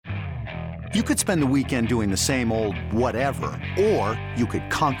You could spend the weekend doing the same old whatever, or you could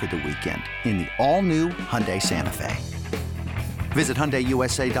conquer the weekend in the all-new Hyundai Santa Fe. Visit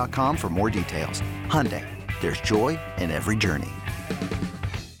HyundaiUSA.com for more details. Hyundai, there's joy in every journey.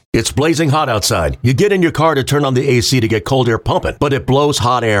 It's blazing hot outside. You get in your car to turn on the AC to get cold air pumping, but it blows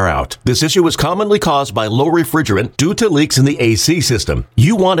hot air out. This issue is commonly caused by low refrigerant due to leaks in the AC system.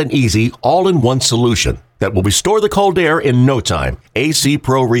 You want an easy, all-in-one solution that will restore the cold air in no time. AC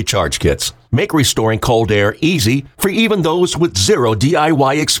Pro Recharge Kits. Make restoring cold air easy for even those with zero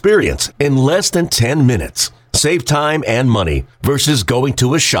DIY experience in less than 10 minutes. Save time and money versus going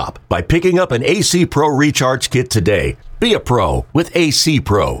to a shop by picking up an AC Pro Recharge Kit today. Be a pro with AC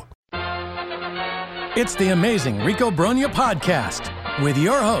Pro. It's the Amazing Rico Brogna podcast with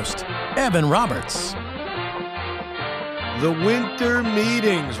your host, Evan Roberts. The winter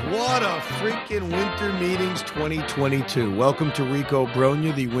meetings. What a freaking winter meetings 2022. Welcome to Rico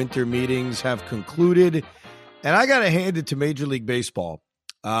Brogna. The winter meetings have concluded, and I got to hand it to Major League Baseball.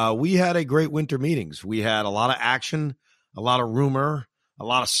 We had a great winter meetings. We had a lot of action, a lot of rumor, a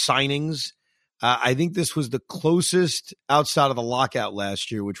lot of signings. I think this was the closest outside of the lockout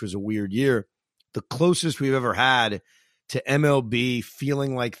last year, which was a weird year, the closest we've ever had to MLB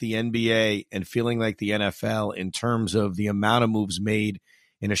feeling like the NBA and feeling like the NFL in terms of the amount of moves made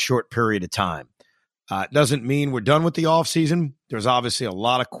in a short period of time. It doesn't mean we're done with the offseason. There's obviously a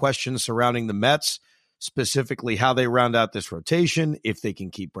lot of questions surrounding the Mets, specifically how they round out this rotation, if they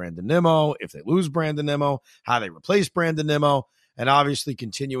can keep Brandon Nimmo, if they lose Brandon Nimmo, how they replace Brandon Nimmo, and obviously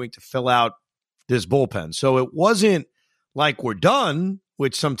continuing to fill out this bullpen. So it wasn't like we're done,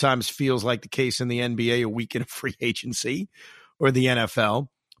 which sometimes feels like the case in the NBA, a weekend of free agency, or the NFL.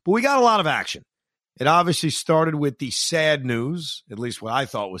 But we got a lot of action. It obviously started with the sad news, at least what I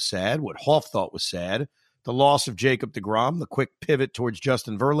thought was sad, what Hoff thought was sad, the loss of Jacob deGrom, the quick pivot towards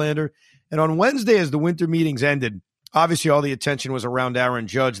Justin Verlander. And on Wednesday, as the winter meetings ended, obviously all the attention was around Aaron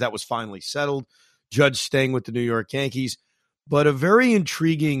Judge. That was finally settled. Judge staying with the New York Yankees. But a very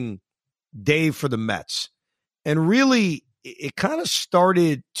intriguing day for the Mets. And really, it kind of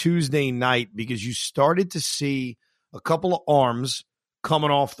started Tuesday night because you started to see a couple of arms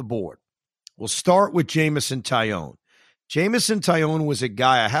coming off the board. We'll start with Jameson Taillon. Jameson Taillon was a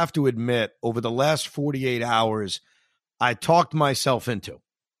guy, I have to admit, over the last 48 hours, I talked myself into.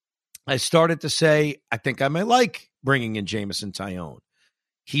 I started to say, I think I might like bringing in Jameson Taillon.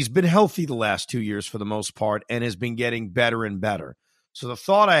 He's been healthy the last 2 years for the most part and has been getting better and better. So the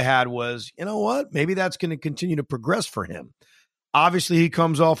thought I had was, you know what? Maybe that's going to continue to progress for him. Obviously, he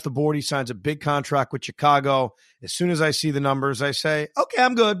comes off the board. He signs a big contract with Chicago. As soon as I see the numbers, I say, okay,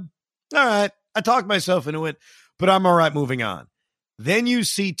 I'm good. All right. I talked myself into it, but I'm all right moving on. Then you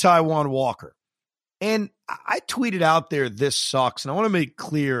see Taijuan Walker. And I tweeted out there, this sucks. And I want to make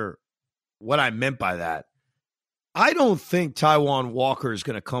clear what I meant by that. I don't think Taijuan Walker is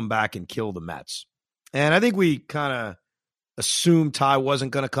going to come back and kill the Mets. And I think we kind of assumed Ty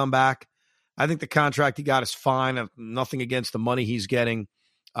wasn't going to come back. I think the contract he got is fine. Nothing against the money he's getting.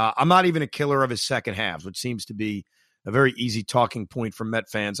 I'm not even a killer of his second half, which seems to be a very easy talking point for Met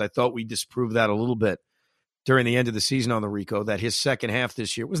fans. I thought we disproved that a little bit during the end of the season on the Rico, that his second half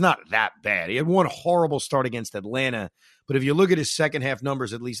this year was not that bad. He had one horrible start against Atlanta, but if you look at his second half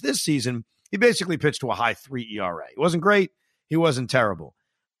numbers, at least this season, he basically pitched to a high 3 ERA. He wasn't great. He wasn't terrible.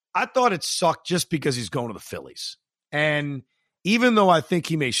 I thought it sucked just because he's going to the Phillies. And even though I think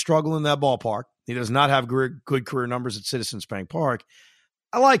he may struggle in that ballpark, he does not have good career numbers at Citizens Bank Park,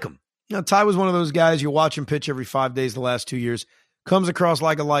 I like him. You know, Ty was one of those guys, you watch him pitch every 5 days the last 2 years, comes across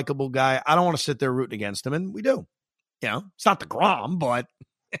like a likable guy. I don't want to sit there rooting against him, and we do. You know, it's not deGrom, but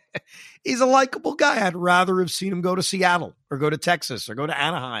he's a likable guy. I'd rather have seen him go to Seattle or go to Texas or go to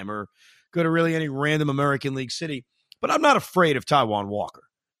Anaheim or go to really any random American League city. But I'm not afraid of Taijuan Walker.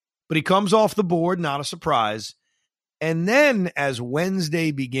 But he comes off the board, not a surprise. And then as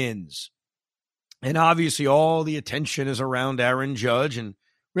Wednesday begins, and obviously all the attention is around Aaron Judge, and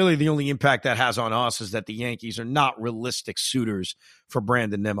really the only impact that has on us is that the Yankees are not realistic suitors for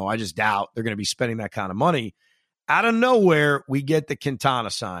Brandon Nimmo. I just doubt they're going to be spending that kind of money. Out of nowhere, we get the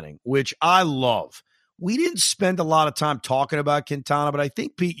Quintana signing, which I love. We didn't spend a lot of time talking about Quintana, but I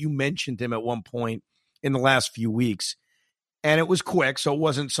think, Pete, you mentioned him at one point in the last few weeks, and it was quick, so it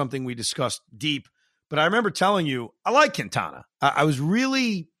wasn't something we discussed deep. But I remember telling you, I like Quintana. I was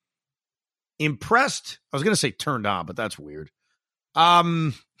really impressed. I was going to say turned on, but that's weird.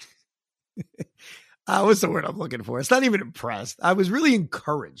 What's the word I'm looking for? It's not even impressed. I was really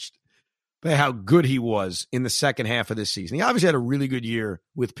encouraged by how good he was in the second half of this season. He obviously had a really good year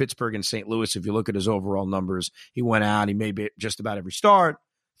with Pittsburgh and St. Louis. If you look at his overall numbers, he went out, he made just about every start,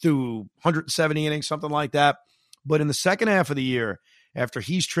 through 170 innings, something like that. But in the second half of the year, after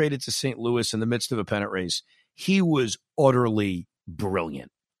he's traded to St. Louis in the midst of a pennant race, he was utterly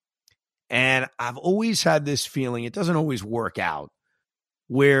brilliant. And I've always had this feeling, it doesn't always work out,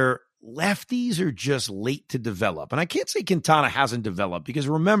 where lefties are just late to develop. And I can't say Quintana hasn't developed, because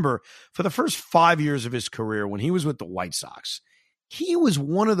remember, for the first 5 years of his career, when he was with the White Sox, he was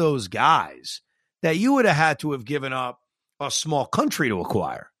one of those guys that you would have had to have given up a small country to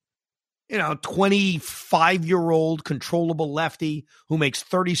acquire. 25-year-old controllable lefty who makes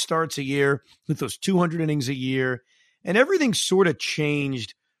 30 starts a year, who throws 200 innings a year. And everything sort of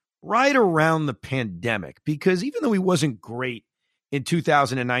changed right around the pandemic, because even though he wasn't great in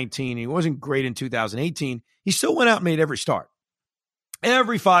 2019, he wasn't great in 2018, he still went out and made every start.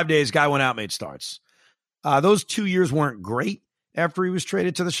 Every 5 days, guy went out and made starts. Those 2 years weren't great after he was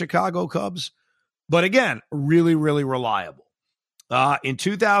traded to the Chicago Cubs. But again, really, really reliable. In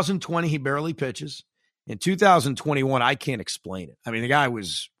 2020, he barely pitches. In 2021, I can't explain it. I mean, the guy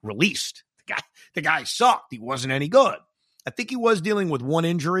was released. The guy sucked. He wasn't any good. I think he was dealing with one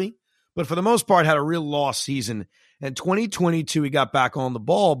injury, but for the most part had a real lost season. And 2022, he got back on the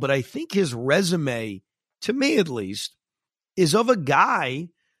ball. But I think his resume, to me at least, is of a guy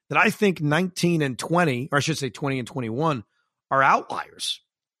that I think 19 and 20, or I should say 20 and 21, are outliers.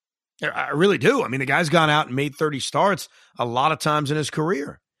 I really do. I mean, the guy's gone out and made 30 starts a lot of times in his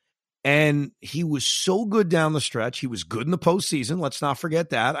career. And he was so good down the stretch. He was good in the postseason. Let's not forget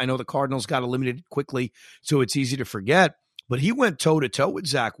that. I know the Cardinals got eliminated quickly, so it's easy to forget. But he went toe-to-toe with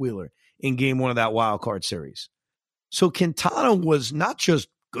Zach Wheeler in game one of that wild card series. So Quintana was not just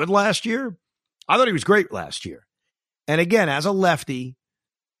good last year. I thought he was great last year. And again, as a lefty,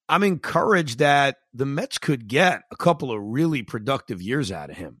 I'm encouraged that the Mets could get a couple of really productive years out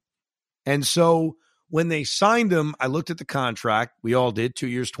of him. And so when they signed him, I looked at the contract. We all did, 2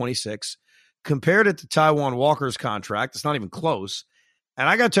 years, 26. Compared it to Taijuan Walker's contract, it's not even close. And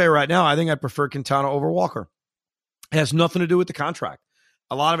I got to tell you right now, I think I prefer Quintana over Walker. It has nothing to do with the contract.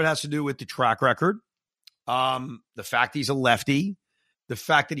 A lot of it has to do with the track record, the fact he's a lefty, the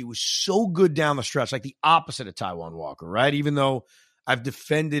fact that he was so good down the stretch, like the opposite of Taijuan Walker, right? Even though I've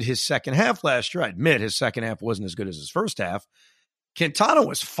defended his second half last year, I admit his second half wasn't as good as his first half. Quintana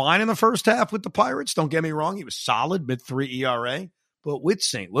was fine in the first half with the Pirates. Don't get me wrong. He was solid, mid-3 ERA. But with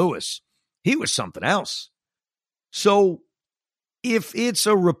St. Louis, he was something else. So if it's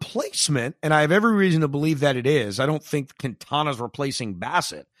a replacement, and I have every reason to believe that it is, I don't think Quintana's replacing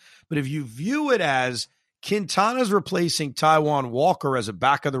Bassett. But if you view it as Quintana's replacing Taijuan Walker as a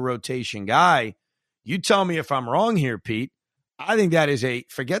back-of-the-rotation guy, you tell me if I'm wrong here, Pete. I think that is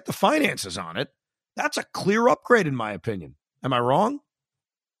forget the finances on it. That's a clear upgrade in my opinion. Am I wrong?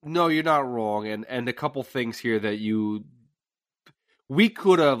 No, you're not wrong. And a couple things here that we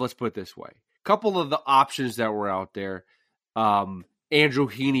could have, let's put it this way, a couple of the options that were out there. Andrew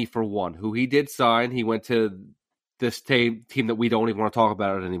Heaney, for one, who he did sign. He went to this team that we don't even want to talk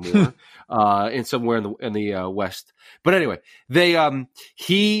about it anymore, in somewhere in the West. But anyway,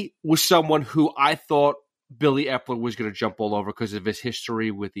 he was someone who I thought Billy Epler was going to jump all over because of his history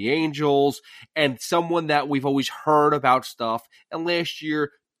with the Angels, and someone that we've always heard about stuff. And last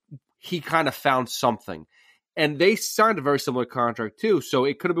year, he kind of found something. And they signed a very similar contract too, so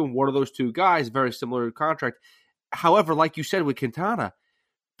it could have been one of those two guys, very similar contract. However, like you said with Quintana,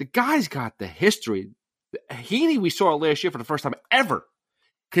 the guy's got the history. Heaney, we saw it last year for the first time ever.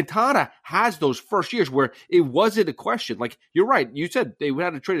 Quintana has those first years where it wasn't a question. Like, you're right. You said they had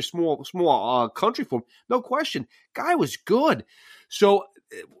to trade a small country for him. No question. Guy was good. So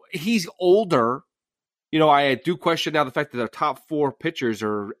he's older. I do question now the fact that their top four pitchers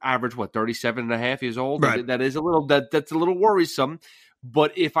are average, 37 and a half years old. Right. That is that's a little worrisome.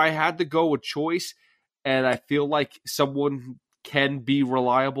 But if I had to go with choice, and I feel like someone can be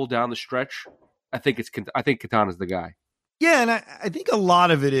reliable down the stretch, I think Quintana's the guy. Yeah, and I think a lot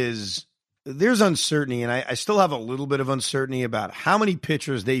of it is there's uncertainty, and I still have a little bit of uncertainty about how many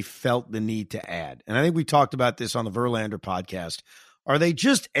pitchers they felt the need to add. And I think we talked about this on the Verlander podcast. Are they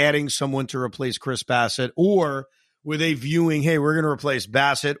just adding someone to replace Chris Bassett, or were they viewing, hey, we're going to replace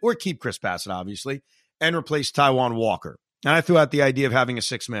Bassett or keep Chris Bassett, obviously, and replace Taijuan Walker? And I threw out the idea of having a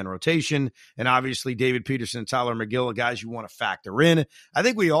six-man rotation, and obviously David Peterson and Tyler McGill are guys you want to factor in. I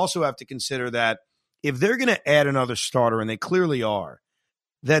think we also have to consider that if they're going to add another starter, and they clearly are,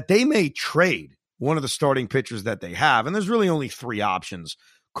 that they may trade one of the starting pitchers that they have. And there's really only three options.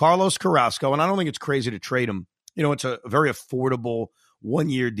 Carlos Carrasco, and I don't think it's crazy to trade him. It's a very affordable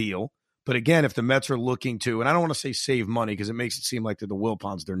one-year deal. But again, if the Mets are looking to, and I don't want to say save money because it makes it seem like they're the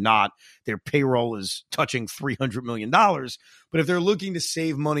Wilpons. They're not. Their payroll is touching $300 million. But if they're looking to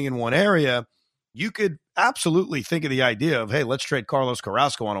save money in one area, you could absolutely think of the idea of, hey, let's trade Carlos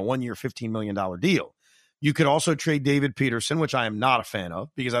Carrasco on a 1-year, $15 million deal. You could also trade David Peterson, which I am not a fan of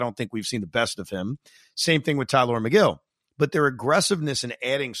because I don't think we've seen the best of him. Same thing with Tyler McGill. But their aggressiveness in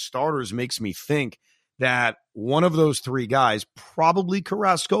adding starters makes me think that one of those three guys, probably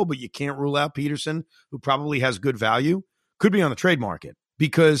Carrasco, but you can't rule out Peterson, who probably has good value, could be on the trade market.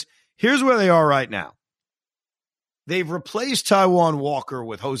 Because here's where they are right now. They've replaced Taijuan Walker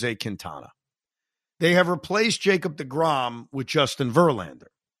with Jose Quintana. They have replaced Jacob deGrom with Justin Verlander.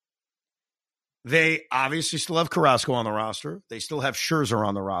 They obviously still have Carrasco on the roster. They still have Scherzer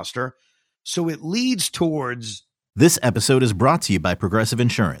on the roster. So it leads towards... This episode is brought to you by Progressive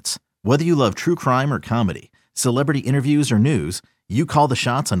Insurance. Whether you love true crime or comedy, celebrity interviews or news, you call the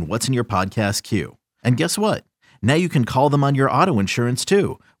shots on what's in your podcast queue. And guess what? Now you can call them on your auto insurance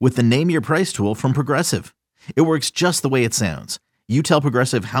too with the Name Your Price tool from Progressive. It works just the way it sounds. You tell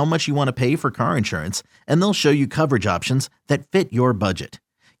Progressive how much you want to pay for car insurance, and they'll show you coverage options that fit your budget.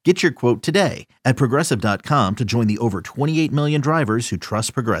 Get your quote today at Progressive.com to join the over 28 million drivers who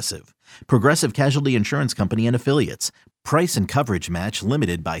trust Progressive. Progressive Casualty Insurance Company and Affiliates. Price and coverage match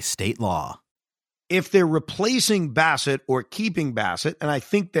limited by state law. If they're replacing Bassett or keeping Bassett, and I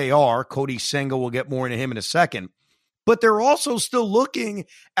think they are, Cody Senga, will get more into him in a second, but they're also still looking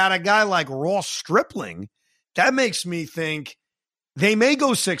at a guy like Ross Stripling. That makes me think they may go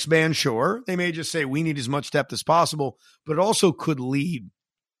 6-man, sure. They may just say we need as much depth as possible, but it also could lead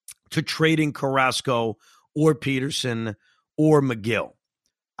to trading Carrasco or Peterson or McGill.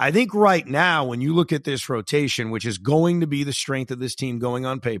 I think right now, when you look at this rotation, which is going to be the strength of this team going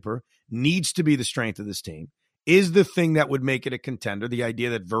on paper, needs to be the strength of this team, is the thing that would make it a contender. The idea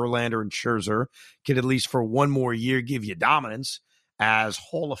that Verlander and Scherzer could at least for one more year give you dominance as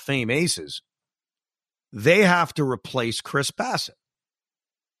Hall of Fame aces. They have to replace Chris Bassett.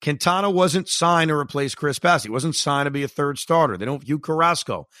 Quintana wasn't signed to replace Chris Bassett. He wasn't signed to be a third starter. They don't view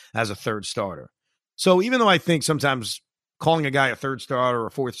Carrasco as a third starter. So even though I think sometimes calling a guy a third starter or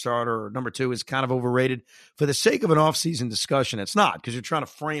a fourth starter or number two is kind of overrated, for the sake of an offseason discussion, it's not, because you're trying to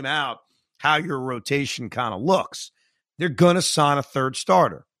frame out how your rotation kind of looks. They're going to sign a third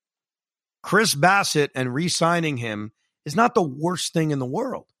starter. Chris Bassett and re-signing him is not the worst thing in the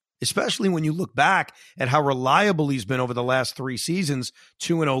world, especially when you look back at how reliable he's been over the last 3 seasons,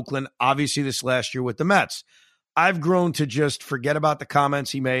 2 in Oakland, obviously this last year with the Mets. I've grown to just forget about the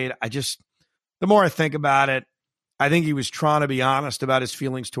comments he made. The more I think about it, I think he was trying to be honest about his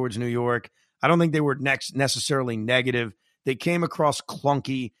feelings towards New York. I don't think they were necessarily negative. They came across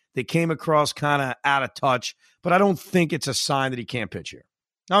clunky. They came across kind of out of touch, but I don't think it's a sign that he can't pitch here.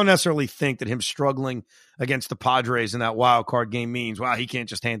 I don't necessarily think that him struggling against the Padres in that wild card game means, wow, he can't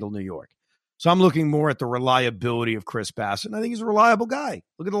just handle New York. So I'm looking more at the reliability of Chris Bassett, and I think he's a reliable guy.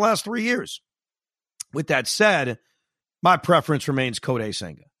 Look at the last 3 years. With that said, my preference remains Cody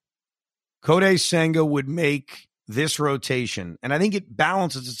Senga. Cody Senga would make this rotation, and I think it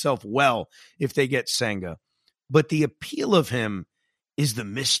balances itself well if they get Senga. But the appeal of him is the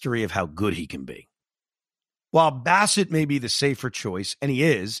mystery of how good he can be. While Bassett may be the safer choice, and he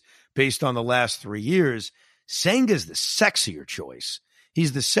is, based on the last 3 years, Senga's the sexier choice.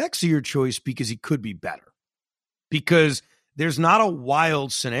 He's the sexier choice because he could be better. Because there's not a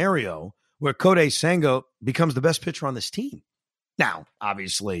wild scenario where Cody Senga becomes the best pitcher on this team. Now,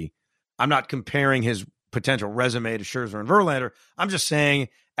 obviously, I'm not comparing his potential resume to Scherzer and Verlander. I'm just saying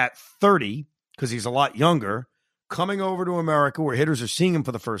at 30, because he's a lot younger, coming over to America where hitters are seeing him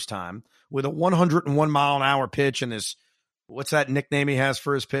for the first time with a 101 mile an hour pitch and this, what's that nickname he has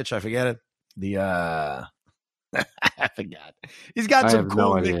for his pitch? I forget it. I forgot. He's got some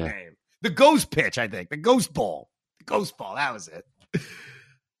cool nickname. The ghost pitch, I think. The ghost ball. The ghost ball. That was it.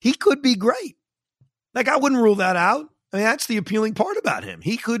 He could be great. Like, I wouldn't rule that out. I mean, that's the appealing part about him.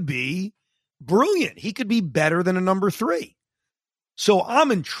 He could be brilliant. He could be better than a number 3. So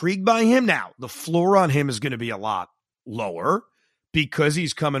I'm intrigued by him. Now, the floor on him is going to be a lot lower because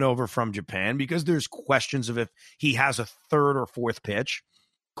he's coming over from Japan, because there's questions of if he has a third or fourth pitch.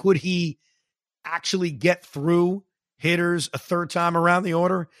 Could he actually get through hitters a third time around the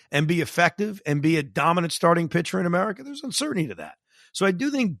order and be effective and be a dominant starting pitcher in America? There's uncertainty to that. So I do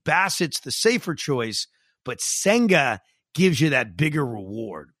think Bassett's the safer choice, but Senga gives you that bigger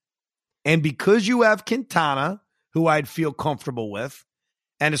reward. And because you have Quintana, who I'd feel comfortable with,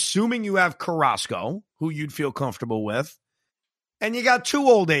 and assuming you have Carrasco, who you'd feel comfortable with, and you got 2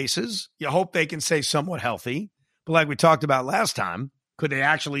 old aces, you hope they can stay somewhat healthy. But like we talked about last time, Could they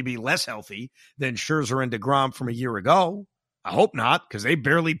actually be less healthy than Scherzer and DeGrom from a year ago? I hope not, because they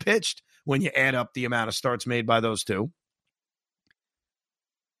barely pitched when you add up the amount of starts made by those two.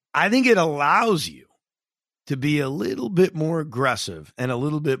 I think it allows you to be a little bit more aggressive and a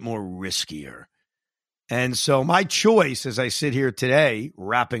little bit more riskier. And so my choice as I sit here today,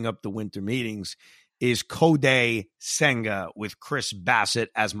 wrapping up the winter meetings, is Kodai Senga with Chris Bassitt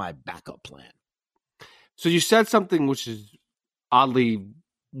as my backup plan. So you said something which is oddly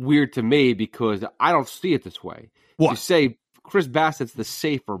weird to me because I don't see it this way. What? You say Chris Bassitt's the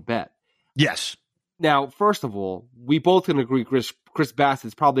safer bet. Yes. Now, first of all, we both can agree Chris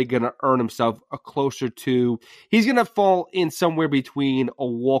Bassitt's probably going to earn himself a closer to – he's going to fall in somewhere between a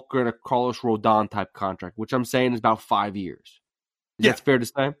Walker and a Carlos Rodon type contract, which I'm saying is about 5 years. That's fair to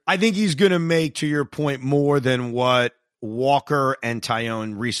say? I think he's going to make, to your point, more than what Walker and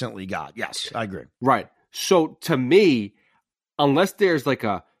Taillon recently got. Yes, I agree. Right. So, to me, unless there's like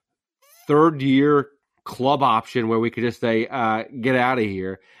a third-year club option where we could just say, get out of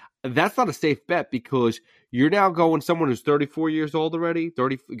here – that's not a safe bet because you're now going someone who's 34 years old already,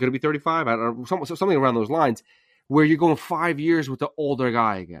 going to be 35, I don't know, something around those lines, where you're going 5 years with the older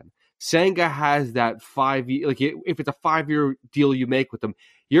guy again. Senga has that 5 year, like if it's a 5-year deal you make with him,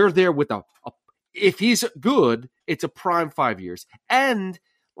 you're there with if he's good, it's a prime 5 years. And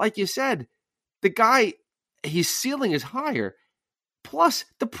like you said, the guy, his ceiling is higher. Plus,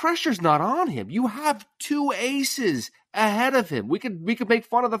 the pressure's not on him. You have two aces ahead of him. We could make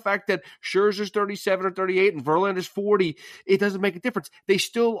fun of the fact that Scherzer's 37 or 38 and Verlander's 40. It doesn't make a difference. They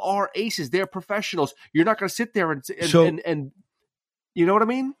still are aces. They're professionals. You're not going to sit there and you know what I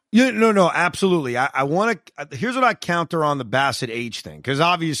mean? Yeah, no, absolutely. I want to. Here's what I counter on the Bassitt age thing, because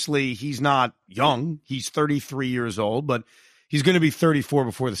obviously he's not young. He's 33 years old, but he's going to be 34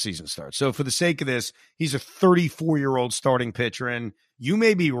 before the season starts. So for the sake of this, he's a 34-year-old starting pitcher, and you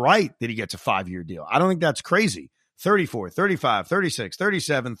may be right that he gets a 5-year deal. I don't think that's crazy. 34, 35, 36,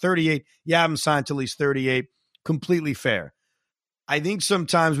 37, 38. You have him signed till he's 38. Completely fair. I think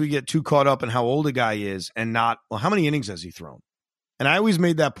sometimes we get too caught up in how old a guy is and not, well, how many innings has he thrown? And I always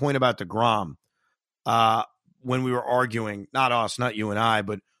made that point about DeGrom when we were arguing, not us, not you and I,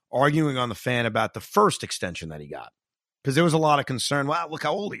 but arguing on the fan about the first extension that he got. Because there was a lot of concern. Wow, look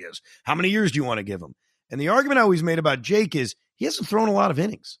how old he is. How many years do you want to give him? And the argument I always made about Jake is he hasn't thrown a lot of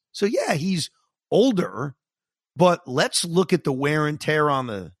innings. So, yeah, he's older, but let's look at the wear and tear on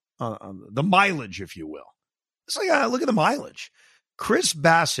the mileage, if you will. It's like, look at the mileage. Chris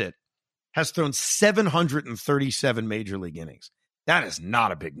Bassitt has thrown 737 major league innings. That is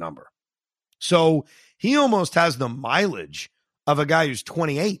not a big number. So he almost has the mileage of a guy who's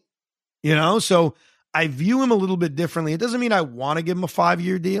 28, So I view him a little bit differently. It doesn't mean I want to give him a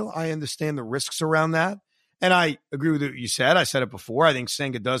 5-year deal. I understand the risks around that. And I agree with what you said. I said it before. I think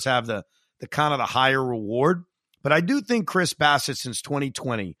Senga does have the kind of the higher reward. But I do think Chris Bassitt since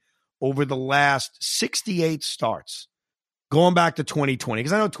 2020, over the last 68 starts, going back to 2020,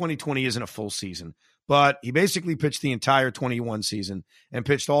 because I know 2020 isn't a full season, but he basically pitched the entire 21 season and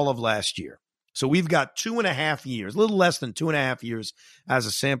pitched all of last year. So we've got 2.5 years, a little less than 2.5 years as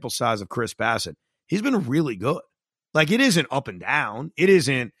a sample size of Chris Bassitt. He's been really good. Like, it isn't up and down. It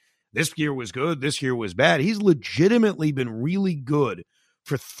isn't this year was good, this year was bad. He's legitimately been really good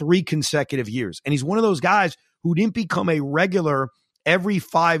for 3 consecutive years. And he's one of those guys who didn't become a regular every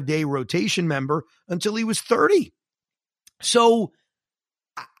 5-day rotation member until he was 30. So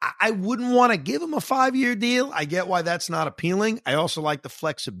I wouldn't want to give him a 5-year deal. I get why that's not appealing. I also like the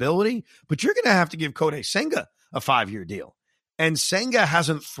flexibility, but you're going to have to give Kodai Senga a 5-year deal. And Senga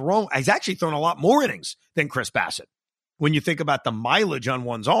he's actually thrown a lot more innings than Chris Bassitt when you think about the mileage on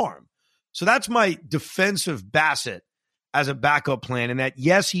one's arm. So that's my defense of Bassitt as a backup plan. And that,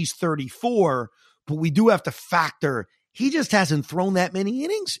 yes, he's 34, but we do have to factor he just hasn't thrown that many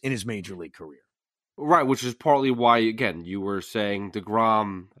innings in his major league career. Right, which is partly why, again, you were saying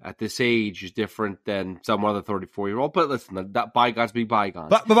DeGrom at this age is different than some other 34-year-old. But listen, bygones be bygones.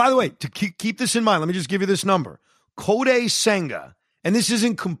 But by the way, to keep this in mind, let me just give you this number. Kodai Senga, and this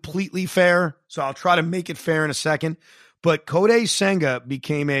isn't completely fair, so I'll try to make it fair in a second, but Kodai Senga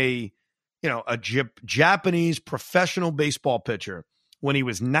became a Japanese professional baseball pitcher when he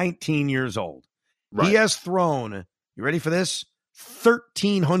was 19 years old. Right. He has thrown, you ready for this?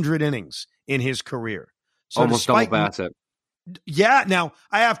 1,300 innings in his career. So almost double Bassitt. Yeah. Now,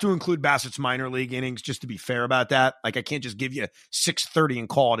 I have to include Bassitt's minor league innings just to be fair about that. Like, I can't just give you 630 and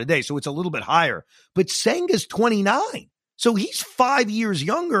call it a day. So it's a little bit higher. But Senga's 29. So he's 5 years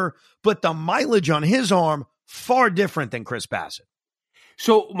younger, but the mileage on his arm, far different than Chris Bassitt.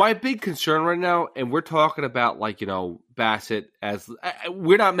 So my big concern right now, and we're talking about Bassett as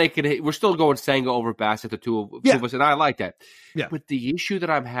we're not making it. We're still going Senga over Bassett, the two of us, and I like that. Yeah. But the issue that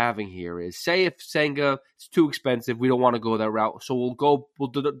I'm having here is, say if Senga is too expensive, we don't want to go that route, so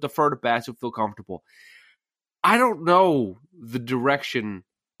we'll defer to Bassett, feel comfortable. I don't know the direction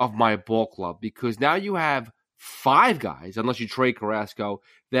of my ball club because now you have 5 guys, unless you trade Carrasco,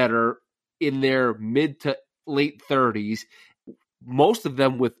 that are in their mid to late 30s. Most of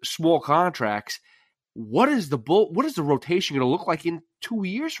them with small contracts. What is the rotation going to look like in 2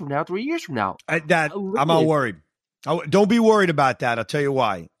 years from now, 3 years from now? I'm all worried. Don't be worried about that. I'll tell you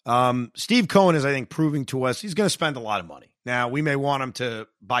why. Steve Cohen is, I think, proving to us he's going to spend a lot of money. Now, we may want him to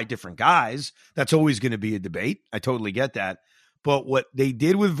buy different guys. That's always going to be a debate. I totally get that. But what they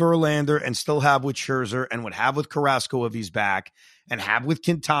did with Verlander and still have with Scherzer and would have with Carrasco if he's back and have with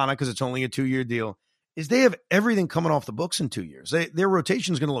Quintana because it's only a 2-year deal is they have everything coming off the books in 2 years. Their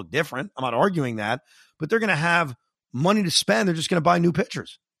rotation is going to look different. I'm not arguing that, but they're going to have money to spend. They're just going to buy new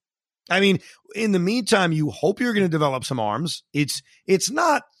pitchers. I mean, in the meantime, you hope you're going to develop some arms. It's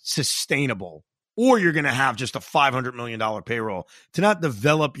not sustainable, or you're going to have just a $500 million payroll to not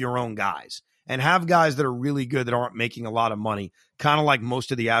develop your own guys and have guys that are really good that aren't making a lot of money, kind of like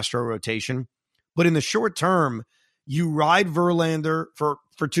most of the Astro rotation. But in the short term, you ride Verlander for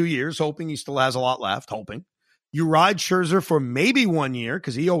 2 years, hoping he still has a lot left, hoping. You ride Scherzer for maybe 1 year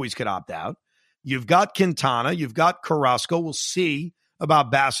because he always could opt out. You've got Quintana. You've got Carrasco. We'll see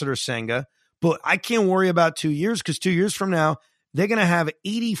about Bassett or Senga. But I can't worry about 2 years because 2 years from now, they're going to have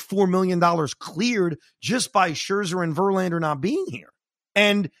 $84 million cleared just by Scherzer and Verlander not being here.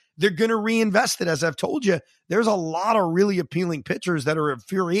 And they're going to reinvest it. As I've told you, there's a lot of really appealing pitchers that are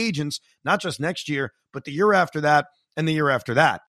free agents, not just next year, but the year after that and the year after that.